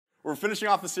We're finishing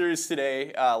off the series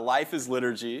today, Life is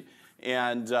Liturgy,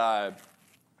 and the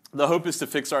hope is to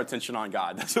fix our attention on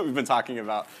God. That's what we've been talking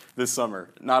about this summer,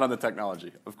 not on the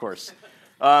technology, of course.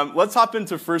 Let's hop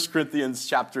into 1 Corinthians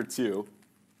chapter 2,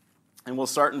 and we'll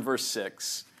start in verse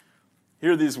 6.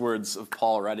 Here are these words of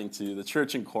Paul writing to the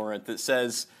church in Corinth. It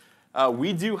says,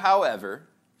 "We do, however,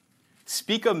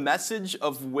 speak a message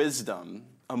of wisdom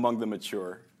among the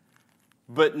mature,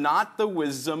 but not the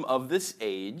wisdom of this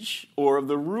age or of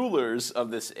the rulers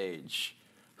of this age,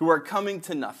 who are coming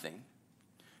to nothing.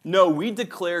 No, we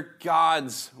declare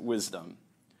God's wisdom,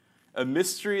 a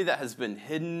mystery that has been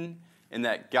hidden and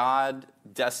that God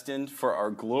destined for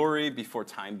our glory before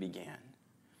time began.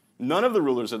 None of the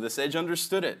rulers of this age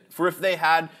understood it, for if they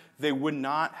had, they would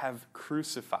not have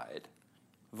crucified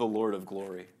the Lord of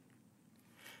glory.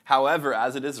 However,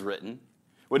 as it is written,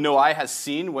 what no eye has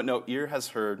seen, what no ear has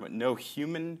heard, what no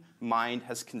human mind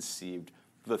has conceived,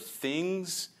 the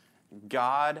things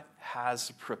God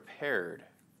has prepared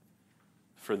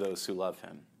for those who love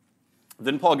him."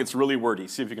 Then Paul gets really wordy.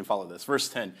 See if you can follow this. Verse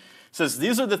 10 says,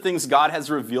 "These are the things God has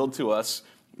revealed to us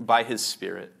by his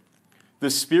Spirit. The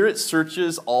Spirit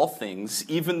searches all things,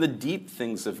 even the deep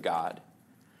things of God.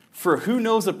 For who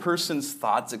knows a person's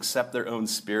thoughts except their own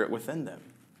spirit within them?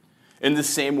 In the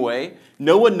same way,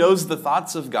 no one knows the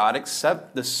thoughts of God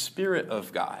except the Spirit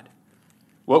of God.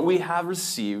 What we have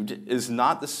received is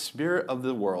not the spirit of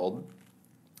the world,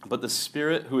 but the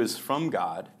Spirit who is from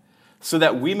God, so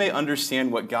that we may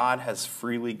understand what God has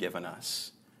freely given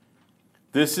us.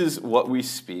 This is what we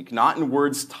speak, not in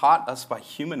words taught us by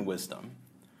human wisdom,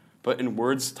 but in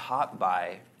words taught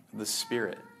by the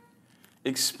Spirit,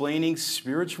 explaining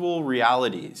spiritual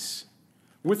realities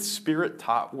with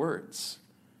Spirit-taught words.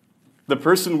 The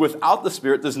person without the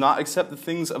Spirit does not accept the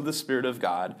things of the Spirit of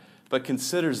God, but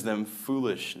considers them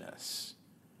foolishness,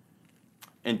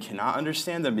 and cannot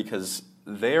understand them because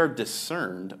they are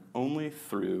discerned only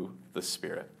through the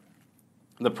Spirit.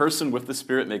 The person with the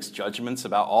Spirit makes judgments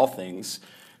about all things,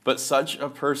 but such a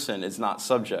person is not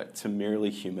subject to merely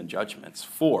human judgments.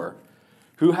 For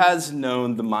who has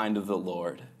known the mind of the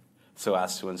Lord so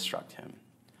as to instruct him?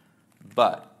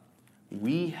 But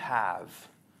we have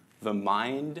the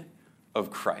mind of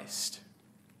Christ."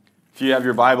 If you have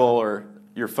your Bible or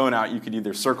your phone out, you could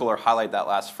either circle or highlight that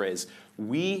last phrase.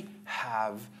 We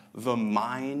have the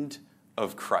mind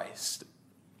of Christ.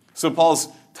 So Paul's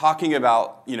talking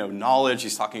about, knowledge.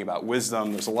 He's talking about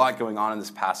wisdom. There's a lot going on in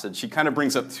this passage. He kind of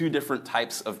brings up two different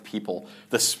types of people,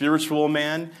 the spiritual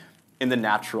man and the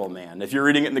natural man. If you're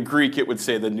reading it in the Greek, it would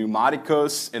say the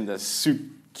pneumatikos and the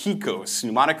psychikos.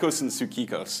 Pneumatikos and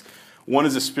psychikos. One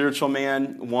is a spiritual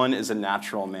man, one is a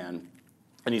natural man.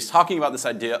 And he's talking about this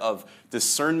idea of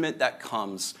discernment that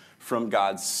comes from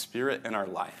God's Spirit in our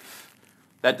life.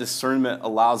 That discernment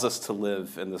allows us to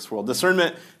live in this world.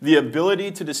 Discernment, the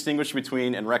ability to distinguish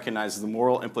between and recognize the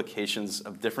moral implications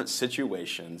of different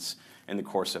situations in the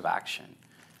course of action.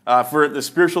 For the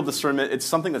spiritual discernment, it's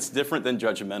something that's different than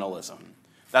judgmentalism.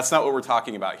 That's not what we're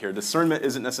talking about here. Discernment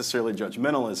isn't necessarily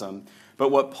judgmentalism,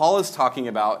 but what Paul is talking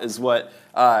about is what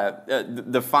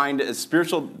defined as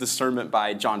spiritual discernment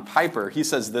by John Piper. He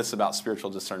says this about spiritual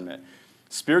discernment.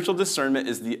 Spiritual discernment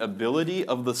is the ability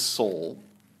of the soul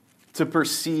to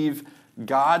perceive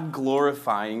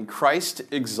God-glorifying,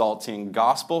 Christ-exalting,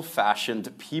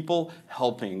 gospel-fashioned,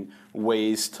 people-helping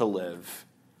ways to live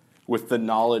with the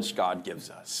knowledge God gives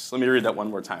us. Let me read that one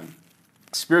more time.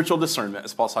 Spiritual discernment,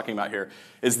 as Paul's talking about here,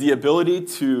 is the ability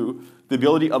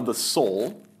of the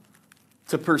soul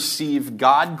to perceive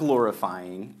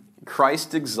God-glorifying,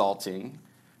 Christ-exalting,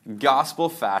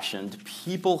 gospel-fashioned,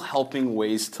 people-helping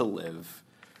ways to live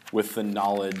with the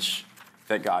knowledge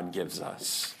that God gives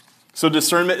us. So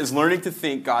discernment is learning to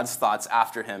think God's thoughts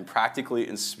after him, practically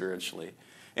and spiritually.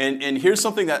 And here's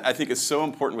something that I think is so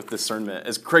important with discernment.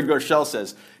 As Craig Groeschel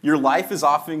says, your life is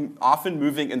often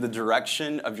moving in the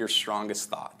direction of your strongest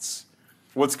thoughts.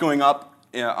 What's going on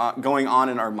in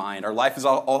our mind. Our life is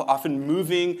often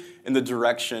moving in the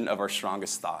direction of our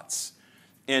strongest thoughts.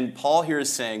 And Paul here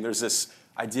is saying there's this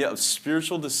idea of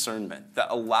spiritual discernment that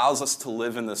allows us to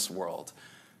live in this world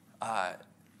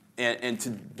and to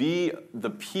be the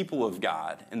people of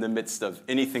God in the midst of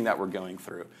anything that we're going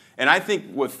through. And I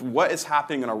think with what is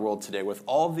happening in our world today, with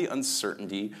all of the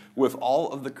uncertainty, with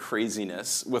all of the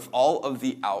craziness, with all of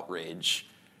the outrage,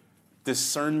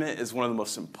 discernment is one of the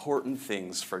most important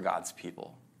things for God's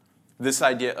people. This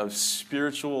idea of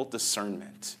spiritual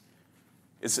discernment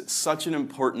is such an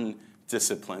important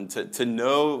discipline to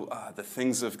know the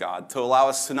things of God, to allow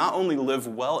us to not only live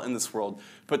well in this world,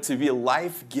 but to be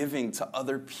life-giving to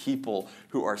other people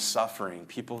who are suffering,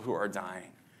 people who are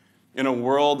dying. In a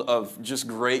world of just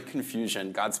great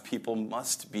confusion, God's people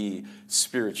must be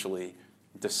spiritually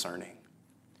discerning.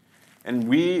 And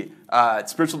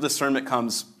spiritual discernment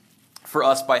comes for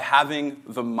us by having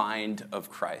the mind of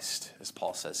Christ, as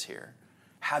Paul says here.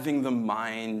 Having the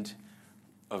mind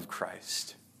of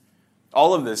Christ.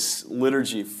 All of this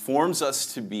liturgy forms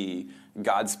us to be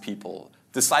God's people.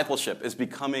 Discipleship is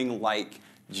becoming like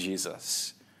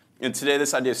Jesus. And today,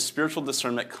 this idea of spiritual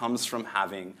discernment comes from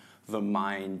having the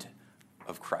mind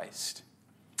of Christ.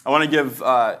 I want to give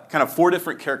kind of 4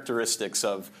 different characteristics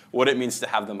of what it means to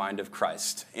have the mind of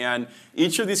Christ. And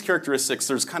each of these characteristics,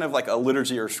 there's kind of like a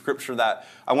liturgy or scripture that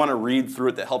I want to read through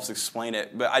it that helps explain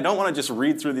it. But I don't want to just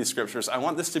read through these scriptures. I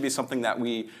want this to be something that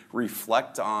we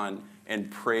reflect on and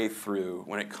pray through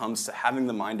when it comes to having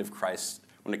the mind of Christ,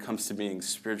 when it comes to being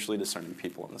spiritually discerning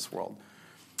people in this world.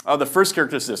 The first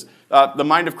characteristic is the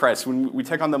mind of Christ. When we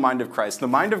take on the mind of Christ, the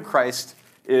mind of Christ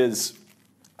is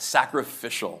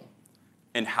sacrificial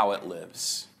in how it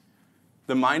lives.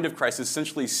 The mind of Christ is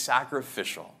essentially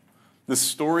sacrificial. The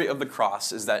story of the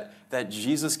cross is that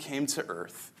Jesus came to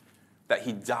earth, that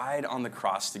he died on the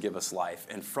cross to give us life.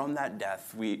 And from that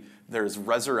death, there's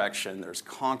resurrection, there's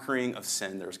conquering of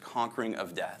sin, there's conquering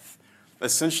of death.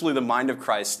 Essentially, the mind of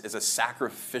Christ is a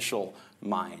sacrificial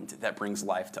mind that brings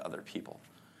life to other people.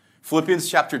 Philippians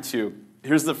chapter 2,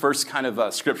 here's the first kind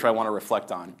of scripture I want to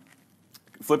reflect on.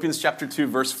 Philippians chapter 2,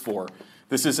 verse 4.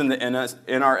 This is in the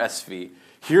NRSV.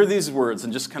 Hear these words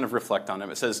and just kind of reflect on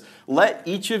them. It says, "Let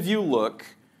each of you look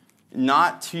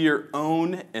not to your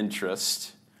own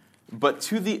interest, but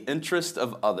to the interest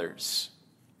of others.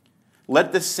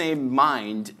 Let the same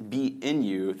mind be in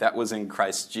you that was in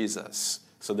Christ Jesus."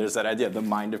 So there's that idea, the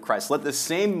mind of Christ. Let the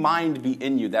same mind be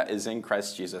in you that is in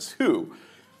Christ Jesus, who,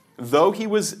 though he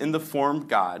was in the form of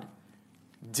God,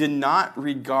 did not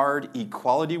regard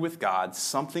equality with God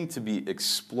something to be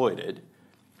exploited,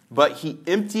 but he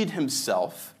emptied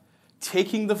himself,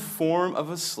 taking the form of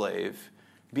a slave,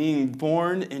 being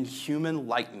born in human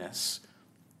likeness,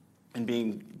 and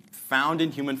being found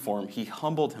in human form, he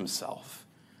humbled himself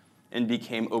and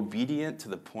became obedient to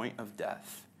the point of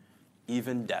death,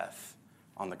 even death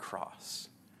on the cross.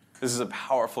 This is a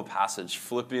powerful passage.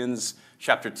 Philippians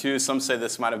chapter 2, some say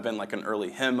this might have been like an early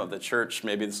hymn of the church.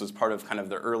 Maybe this was part of kind of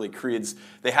their early creeds.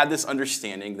 They had this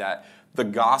understanding that the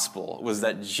gospel was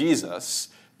that Jesus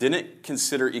didn't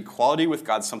consider equality with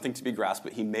God something to be grasped,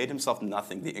 but he made himself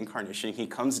nothing, the incarnation. He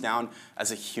comes down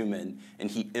as a human,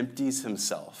 and he empties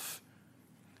himself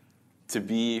to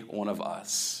be one of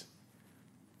us.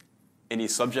 And he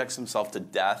subjects himself to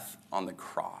death on the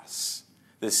cross.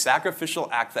 This sacrificial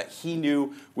act that he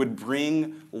knew would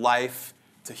bring life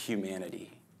to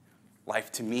humanity.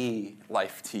 Life to me,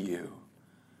 life to you.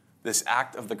 This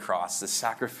act of the cross, this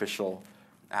sacrificial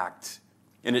act.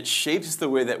 And it shapes the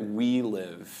way that we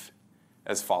live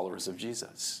as followers of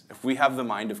Jesus. If we have the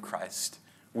mind of Christ,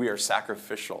 we are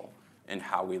sacrificial in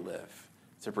how we live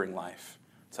to bring life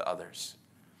to others.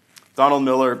 Donald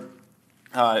Miller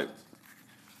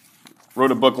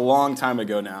wrote a book a long time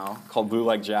ago now called Blue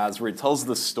Like Jazz, where he tells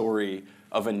the story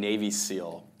of a Navy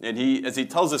SEAL. And as he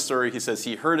tells the story, he says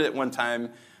he heard it one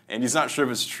time, and he's not sure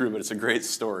if it's true, but it's a great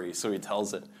story, so he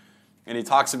tells it. And he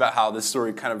talks about how this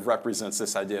story kind of represents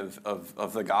this idea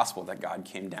of the gospel, that God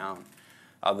came down,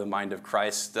 the mind of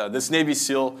Christ. This Navy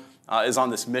SEAL is on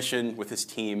this mission with his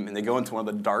team, and they go into one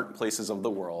of the dark places of the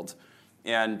world.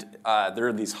 And there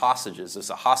are these hostages. It's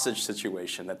a hostage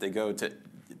situation that they go to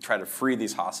try to free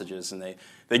these hostages. And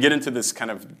they get into this kind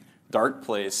of dark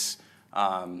place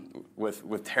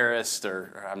with terrorists,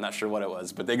 or I'm not sure what it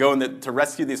was. But they go in to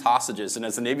rescue these hostages. And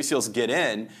as the Navy SEALs get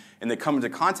in and they come into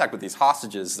contact with these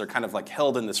hostages, they're kind of like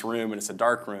held in this room, and it's a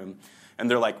dark room. And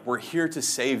they're like, "We're here to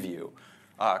save you.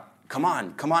 Come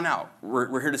on out.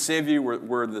 We're here to save you.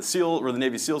 We're the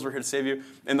Navy SEALs. We're here to save you."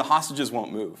 And the hostages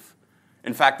won't move.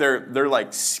 In fact, they're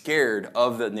like scared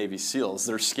of the Navy SEALs.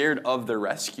 They're scared of their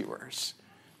rescuers.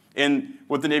 And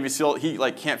with the Navy SEAL, he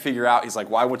like can't figure out. He's like,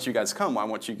 "Why won't you guys come? Why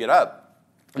won't you get up?"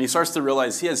 And he starts to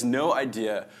realize he has no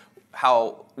idea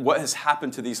what has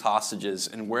happened to these hostages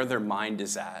and where their mind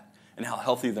is at and how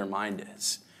healthy their mind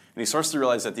is. And he starts to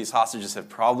realize that these hostages have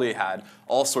probably had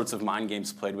all sorts of mind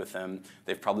games played with them.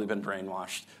 They've probably been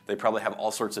brainwashed. They probably have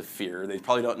all sorts of fear. They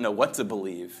probably don't know what to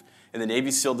believe. And the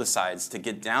Navy SEAL decides to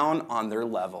get down on their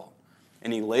level.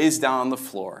 And he lays down on the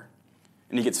floor.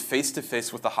 And he gets face to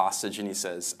face with the hostage. And he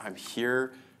says, "I'm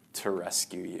here to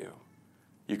rescue you.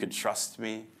 You can trust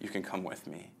me. You can come with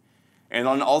me." And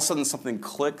then all of a sudden something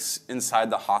clicks inside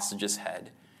the hostage's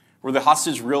head, where the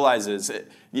hostage realizes,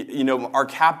 our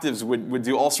captives would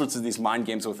do all sorts of these mind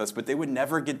games with us, but they would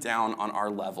never get down on our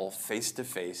level face to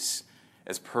face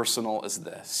as personal as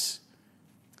this.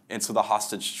 And so the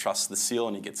hostage trusts the seal,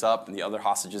 and he gets up, and the other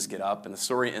hostages get up, and the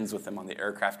story ends with him on the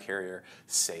aircraft carrier,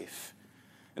 safe.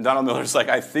 And Donald Miller's like,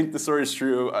 I think the story is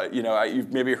true.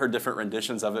 You've maybe heard different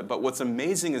renditions of it, but what's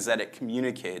amazing is that it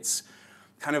communicates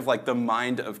kind of like the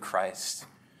mind of Christ,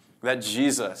 that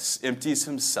Jesus empties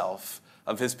himself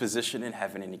of his position in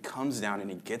heaven, and he comes down and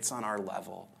he gets on our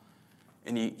level,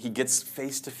 and he gets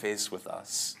face to face with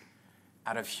us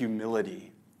out of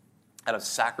humility, out of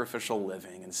sacrificial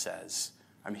living, and says,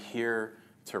 I'm here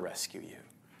to rescue you.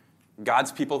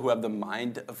 God's people who have the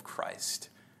mind of Christ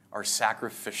are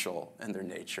sacrificial in their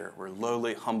nature. We're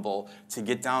lowly, humble, to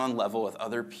get down on level with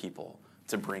other people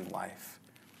to bring life.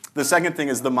 The second thing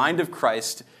is the mind of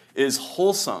Christ is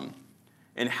wholesome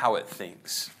in how it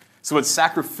thinks. So it's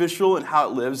sacrificial in how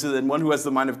it lives, and then one who has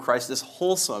the mind of Christ is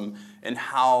wholesome in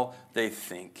how they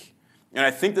think. And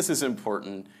I think this is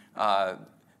important,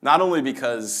 not only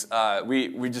because we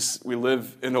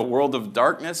live in a world of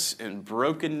darkness and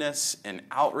brokenness and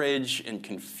outrage and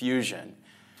confusion,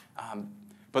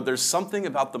 but there's something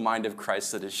about the mind of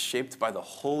Christ that is shaped by the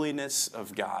holiness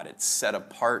of God. It's set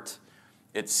apart,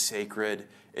 it's sacred,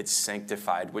 it's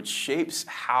sanctified, which shapes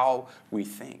how we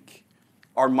think.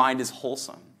 Our mind is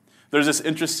wholesome. There's this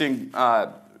interesting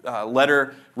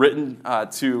letter written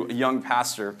to a young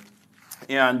pastor,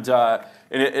 and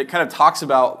it kind of talks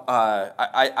about,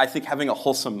 I think, having a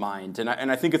wholesome mind. And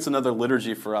I think it's another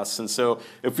liturgy for us. And so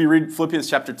if we read Philippians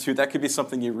chapter 2, that could be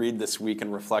something you read this week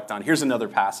and reflect on. Here's another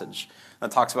passage that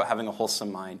talks about having a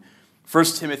wholesome mind. 1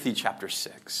 Timothy chapter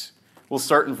 6. We'll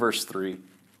start in verse 3.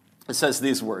 It says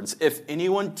these words, if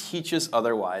anyone teaches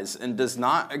otherwise and does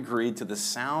not agree to the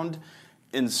sound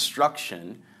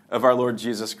instruction of our Lord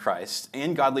Jesus Christ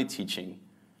and godly teaching,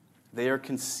 they are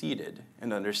conceited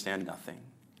and understand nothing.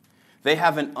 They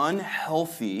have an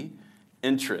unhealthy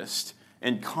interest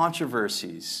in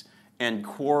controversies and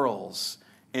quarrels,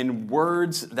 in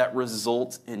words that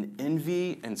result in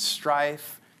envy and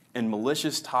strife and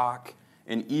malicious talk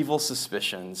and evil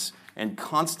suspicions and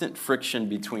constant friction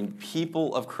between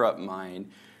people of corrupt mind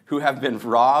who have been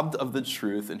robbed of the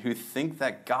truth and who think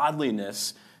that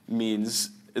godliness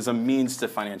is a means to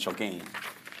financial gain.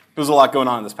 There's a lot going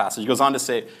on in this passage. He goes on to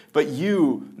say, but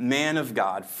you, man of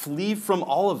God, flee from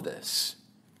all of this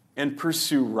and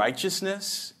pursue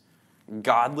righteousness,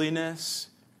 godliness,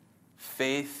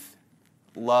 faith,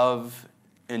 love,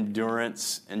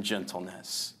 endurance, and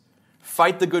gentleness.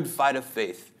 Fight the good fight of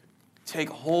faith. Take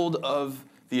hold of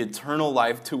the eternal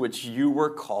life to which you were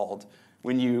called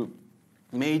when you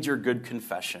made your good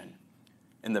confession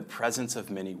in the presence of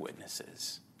many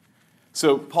witnesses.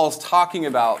 So Paul's talking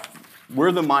about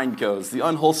where the mind goes, the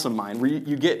unwholesome mind, where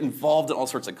you get involved in all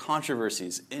sorts of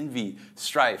controversies, envy,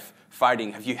 strife,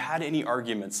 fighting. Have you had any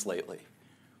arguments lately?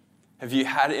 Have you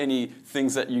had any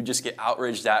things that you just get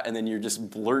outraged at and then you're just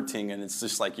blurting and it's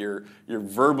just like you're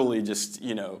verbally just,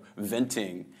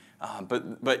 venting,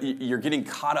 but you're getting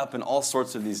caught up in all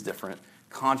sorts of these different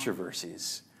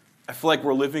controversies. I feel like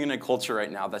we're living in a culture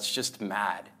right now that's just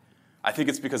mad. I think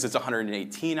it's because it's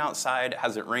 118 outside. It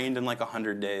hasn't rained in like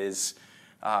 100 days.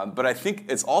 But I think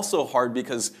it's also hard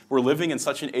because we're living in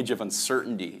such an age of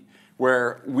uncertainty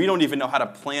where we don't even know how to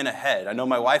plan ahead. I know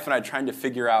my wife and I are trying to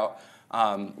figure out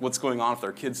what's going on with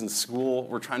our kids in school.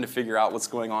 We're trying to figure out what's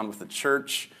going on with the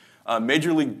church.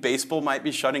 Major League Baseball might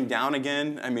be shutting down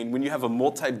again. I mean, when you have a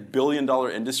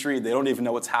multi-billion-dollar industry, they don't even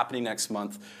know what's happening next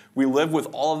month. We live with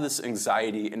all of this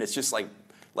anxiety, and it's just like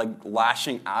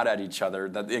lashing out at each other,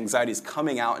 that the anxiety is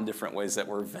coming out in different ways that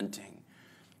we're venting.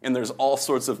 And there's all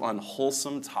sorts of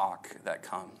unwholesome talk that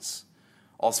comes.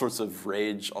 All sorts of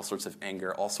rage, all sorts of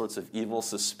anger, all sorts of evil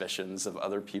suspicions of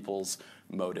other people's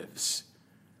motives.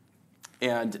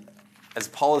 And as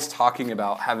Paul is talking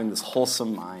about having this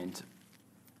wholesome mind,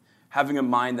 having a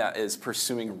mind that is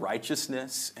pursuing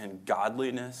righteousness and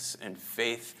godliness and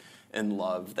faith and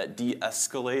love, that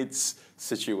de-escalates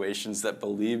situations, that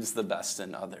believes the best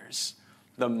in others.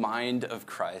 The mind of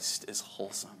Christ is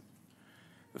wholesome.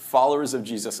 The followers of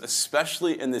Jesus,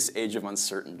 especially in this age of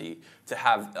uncertainty, to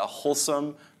have a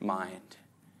wholesome mind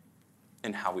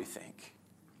in how we think.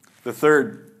 The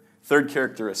third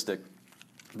characteristic,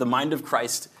 the mind of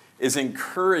Christ is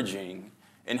encouraging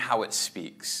in how it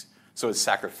speaks. So it's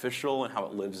sacrificial in how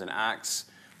it lives and acts.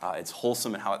 It's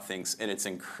wholesome in how it thinks, and it's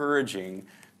encouraging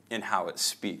in how it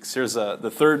speaks. Here's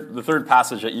the third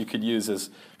passage that you could use as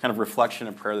kind of reflection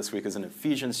and prayer this week is in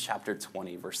Ephesians chapter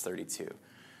 20, verse 32. It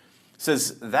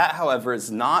says, that, however, is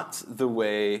not the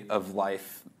way of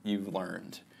life you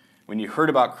learned when you heard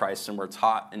about Christ and were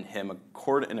taught in him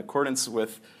in accordance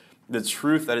with the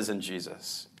truth that is in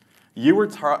Jesus. You were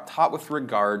taught with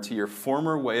regard to your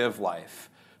former way of life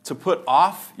to put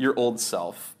off your old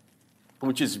self,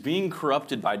 which is being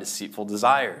corrupted by deceitful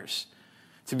desires,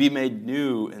 to be made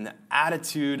new in the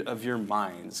attitude of your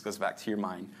minds. Goes back to your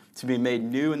mind. To be made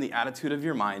new in the attitude of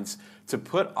your minds, to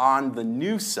put on the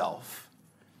new self,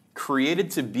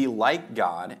 created to be like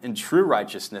God in true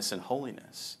righteousness and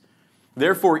holiness.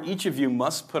 Therefore, each of you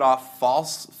must put off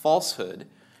falsehood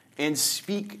and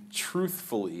speak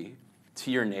truthfully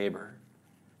to your neighbor,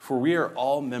 for we are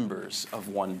all members of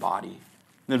one body.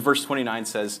 And then verse 29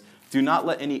 says, do not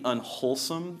let any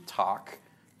unwholesome talk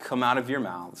come out of your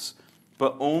mouths,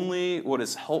 but only what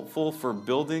is helpful for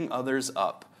building others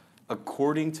up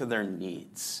according to their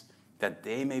needs, that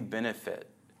they may benefit.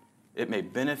 It may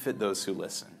benefit those who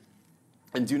listen.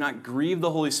 And do not grieve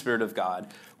the Holy Spirit of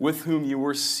God, with whom you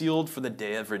were sealed for the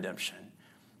day of redemption.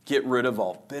 Get rid of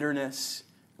all bitterness,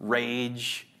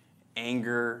 rage,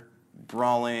 anger,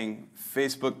 brawling,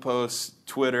 Facebook posts,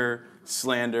 Twitter,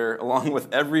 slander, along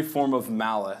with every form of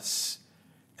malice.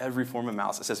 Every form of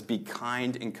malice. It says, be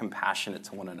kind and compassionate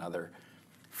to one another,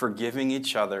 forgiving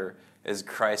each other as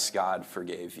Christ God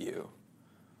forgave you.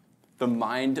 The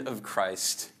mind of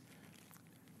Christ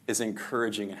is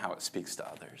encouraging in how it speaks to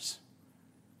others.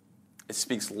 It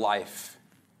speaks life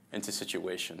into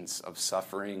situations of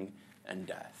suffering and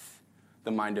death.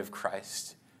 The mind of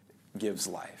Christ gives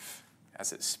life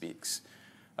as it speaks.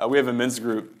 We have a men's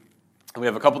group. We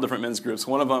have a couple different men's groups.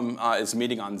 One of them is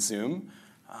meeting on Zoom,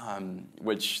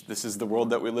 which this is the world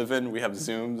that we live in. We have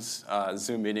Zooms,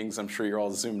 Zoom meetings. I'm sure you're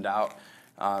all Zoomed out.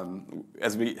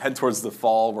 As we head towards the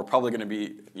fall, we're probably going to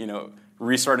be,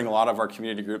 restarting a lot of our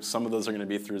community groups. Some of those are going to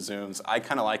be through Zooms. I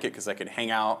kind of like it because I could hang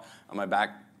out on my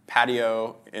back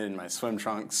patio in my swim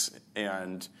trunks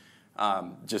and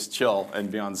just chill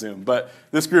and be on Zoom. But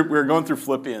this group, we were going through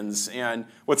Philippians, and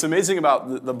what's amazing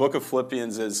about the book of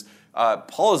Philippians is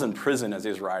Paul is in prison as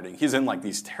he's writing. He's in like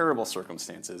these terrible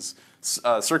circumstances,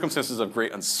 circumstances of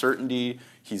great uncertainty.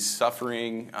 He's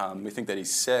suffering. We think that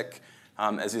he's sick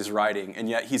as he's writing, and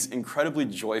yet he's incredibly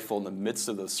joyful in the midst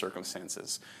of those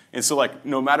circumstances. And so, like,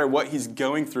 no matter what he's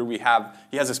going through, he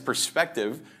has this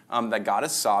perspective that God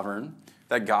is sovereign,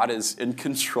 that God is in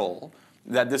control,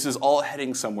 that this is all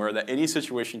heading somewhere, that any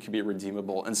situation can be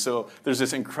redeemable. And so there's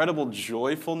this incredible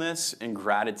joyfulness and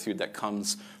gratitude that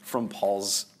comes from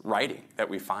Paul's writing that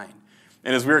we find.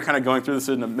 And as we were kind of going through this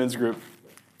in the men's group,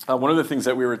 one of the things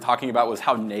that we were talking about was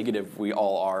how negative we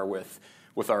all are with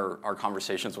our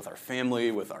conversations with our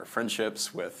family, with our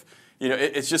friendships, with,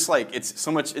 it's just like, it's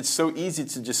so easy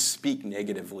to just speak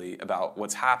negatively about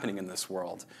what's happening in this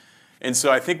world. And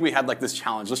so I think we had like this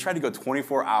challenge. Let's try to go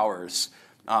 24 hours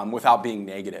without being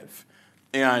negative.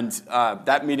 And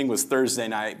that meeting was Thursday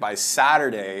night. By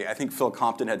Saturday, I think Phil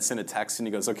Compton had sent a text and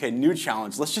he goes, okay, new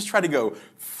challenge. Let's just try to go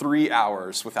 3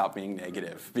 hours without being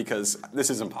negative because this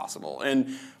is impossible.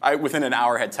 And I, within an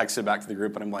hour, had texted back to the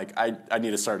group and I'm like, I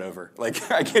need to start over.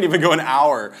 Like, I can't even go an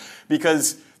hour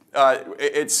because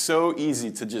it's so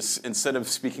easy to just, instead of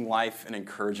speaking life and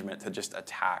encouragement, to just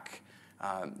attack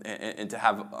and to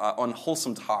have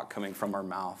unwholesome talk coming from our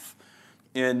mouth.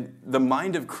 And the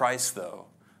mind of Christ, though,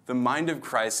 the mind of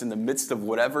Christ in the midst of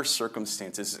whatever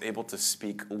circumstances is able to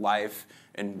speak life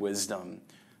and wisdom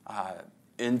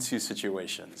into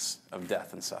situations of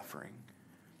death and suffering.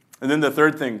 And then the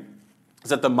third thing is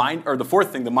that the mind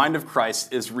of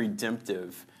Christ is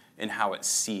redemptive in how it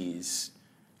sees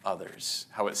others,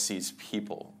 how it sees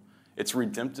people. It's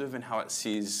redemptive in how it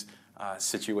sees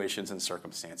situations and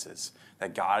circumstances,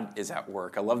 that God is at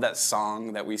work. I love that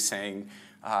song that we sang,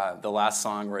 the last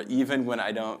song, where even when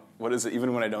I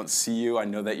don't see you, I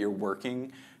know that you're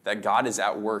working, that God is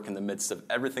at work in the midst of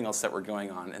everything else that we're going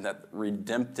on, and that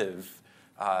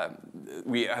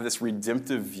we have this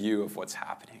redemptive view of what's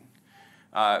happening.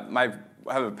 I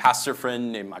have a pastor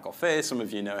friend named Michael Fay. Some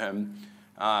of you know him.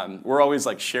 We're always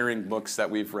like sharing books that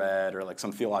we've read or like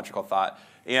some theological thought.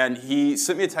 And he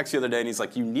sent me a text the other day and he's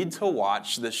like, you need to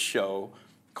watch this show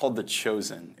called The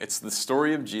Chosen. It's the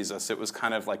story of Jesus. It was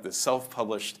kind of like the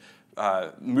self-published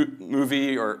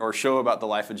movie or show about the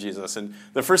life of Jesus. And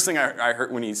the first thing I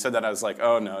heard when he said that, I was like,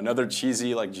 oh no, another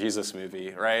cheesy like Jesus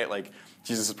movie, right? Like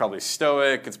Jesus is probably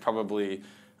stoic. It's probably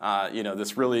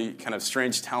this really kind of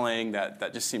strange telling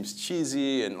that just seems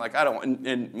cheesy. And like,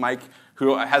 and Mike,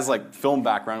 who has like film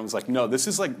background, was like, no, this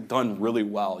is like done really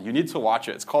well. You need to watch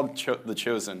it. It's called The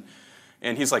Chosen.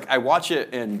 And he's like, I watch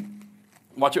it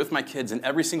with my kids, and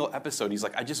every single episode, he's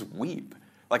like, I just weep.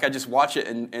 Like, I just watch it,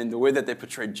 and the way that they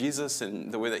portray Jesus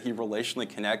and the way that he relationally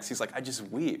connects, he's like, I just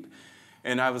weep.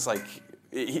 And I was like,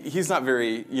 he's not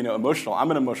very, emotional.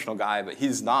 I'm an emotional guy, but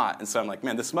he's not. And so I'm like,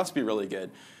 man, this must be really good.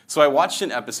 So I watched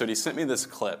an episode. He sent me this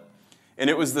clip. And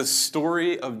it was the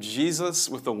story of Jesus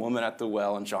with the woman at the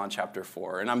well in John chapter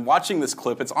 4. And I'm watching this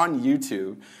clip. It's on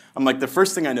YouTube. I'm like, the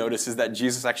first thing I notice is that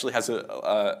Jesus actually has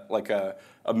a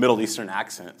Middle Eastern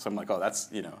accent. So I'm like, oh, that's,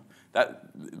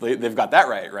 they've got that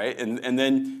right? And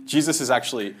then Jesus is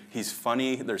actually, he's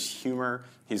funny. There's humor.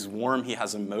 He's warm. He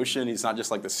has emotion. He's not just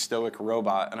like the stoic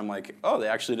robot. And I'm like, oh, they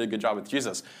actually did a good job with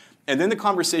Jesus. And then the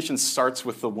conversation starts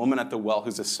with the woman at the well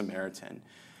who's a Samaritan.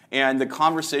 And the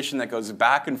conversation that goes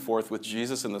back and forth with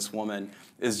Jesus and this woman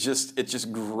is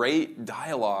just great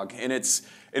dialogue. And it's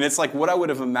like what I would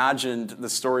have imagined the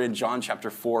story in John chapter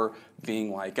 4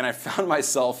 being like. And I found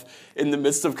myself in the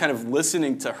midst of kind of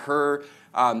listening to her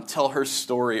tell her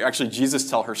story, actually Jesus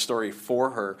tell her story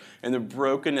for her, and the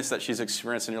brokenness that she's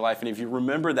experienced in her life. And if you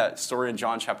remember that story in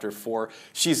John chapter 4,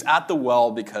 she's at the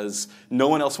well because no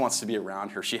one else wants to be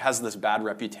around her. She has this bad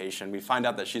reputation. We find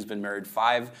out that she's been married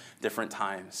 5 different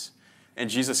times. And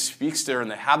Jesus speaks to her, and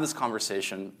they have this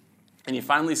conversation, and he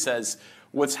finally says,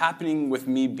 what's happening with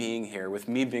me being here, with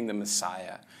me being the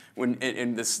Messiah, when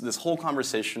in this whole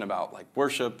conversation about like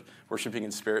worshiping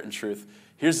in spirit and truth,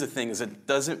 here's the thing, is it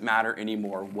doesn't matter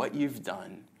anymore what you've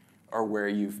done or where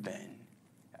you've been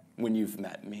when you've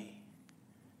met me.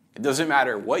 It doesn't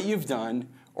matter what you've done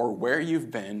or where you've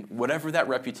been, whatever that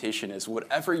reputation is,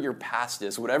 whatever your past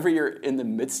is, whatever you're in the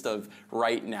midst of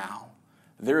right now,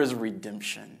 there is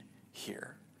redemption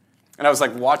here. And I was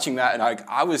like watching that, and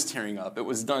I was tearing up. It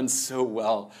was done so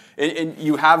well. And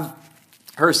you have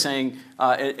her saying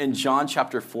in John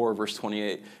chapter 4, verse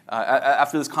 28,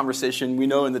 after this conversation, we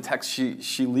know in the text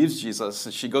she leaves Jesus,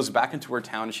 and she goes back into her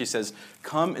town, and she says,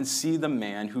 come and see the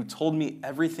man who told me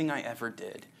everything I ever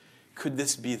did. Could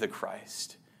this be the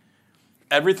Christ?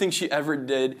 Everything she ever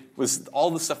did was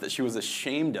all the stuff that she was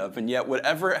ashamed of, and yet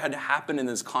whatever had happened in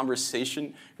this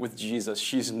conversation with Jesus,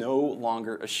 she's no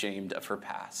longer ashamed of her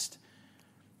past.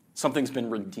 Something's been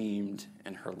redeemed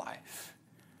in her life.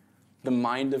 The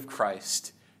mind of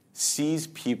Christ sees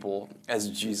people as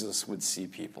Jesus would see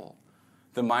people.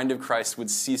 The mind of Christ would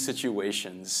see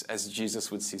situations as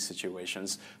Jesus would see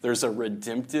situations. There's a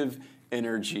redemptive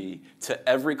energy to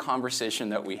every conversation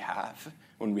that we have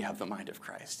when we have the mind of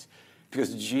Christ.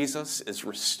 Because Jesus is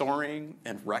restoring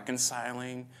and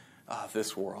reconciling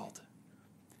this world.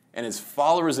 And as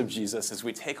followers of Jesus, as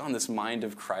we take on this mind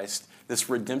of Christ, this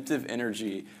redemptive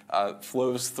energy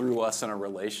flows through us in our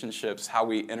relationships, how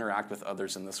we interact with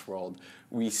others in this world.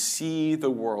 We see the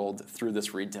world through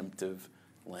this redemptive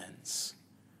lens.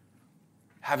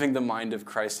 Having the mind of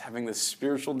Christ, having this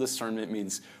spiritual discernment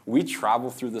means we travel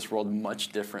through this world much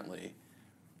differently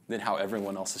than how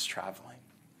everyone else is traveling.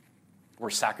 We're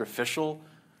sacrificial,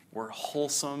 we're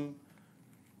wholesome,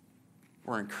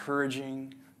 we're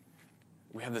encouraging.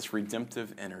 We have this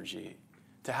redemptive energy.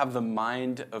 To have the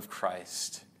mind of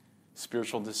Christ,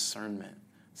 spiritual discernment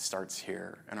starts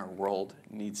here, and our world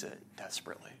needs it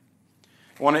desperately.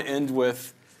 I want to end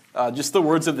with just the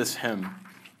words of this hymn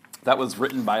that was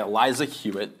written by Eliza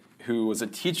Hewitt, who was a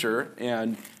teacher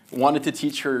and wanted to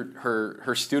teach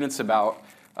her students about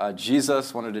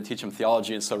Jesus, wanted to teach them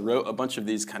theology, and so wrote a bunch of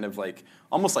these kind of like,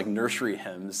 almost like nursery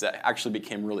hymns that actually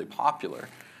became really popular.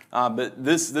 But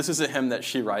this is a hymn that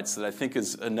she writes that I think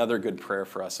is another good prayer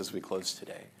for us as we close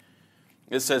today.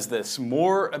 It says this: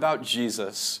 more about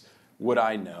Jesus would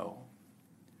I know,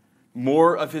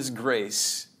 more of his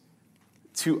grace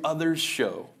to others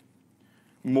show,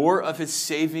 more of his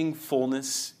saving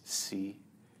fullness see,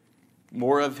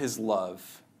 more of his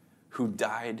love who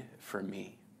died for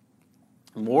me.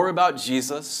 More about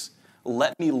Jesus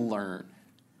let me learn,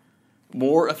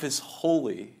 more of his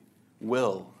holy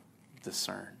will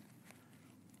discern.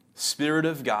 Spirit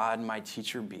of God, my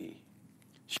teacher be,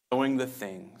 showing the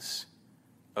things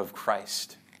of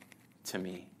Christ to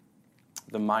me.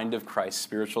 The mind of Christ,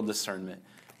 spiritual discernment,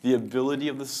 the ability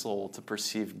of the soul to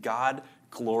perceive God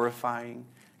glorifying,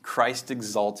 Christ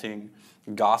exalting,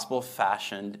 gospel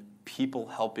fashioned, people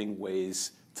helping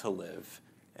ways to live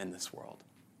in this world.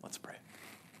 Let's pray.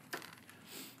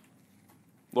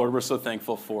 Lord, we're so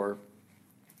thankful for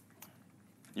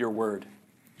your word,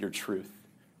 your truth,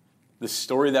 the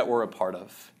story that we're a part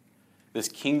of, this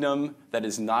kingdom that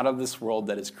is not of this world,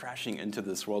 that is crashing into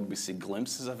this world. We see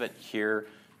glimpses of it here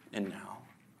and now.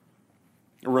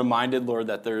 We're reminded, Lord,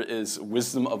 that there is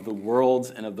wisdom of the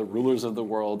world and of the rulers of the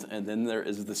world, and then there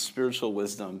is the spiritual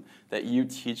wisdom that you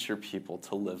teach your people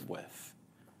to live with.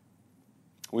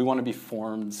 We want to be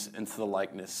formed into the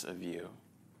likeness of you.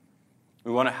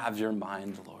 We want to have your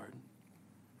mind, Lord.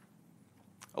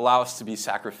 Allow us to be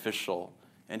sacrificial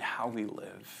in how we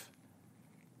live.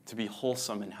 to be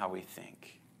wholesome in how we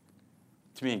think,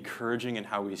 to be encouraging in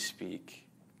how we speak,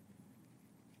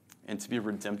 and to be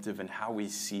redemptive in how we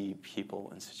see people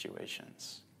and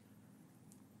situations.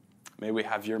 May we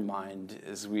have your mind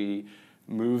as we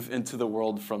move into the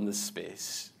world from this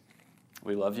space.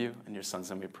 We love you. In your son's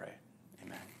name we pray.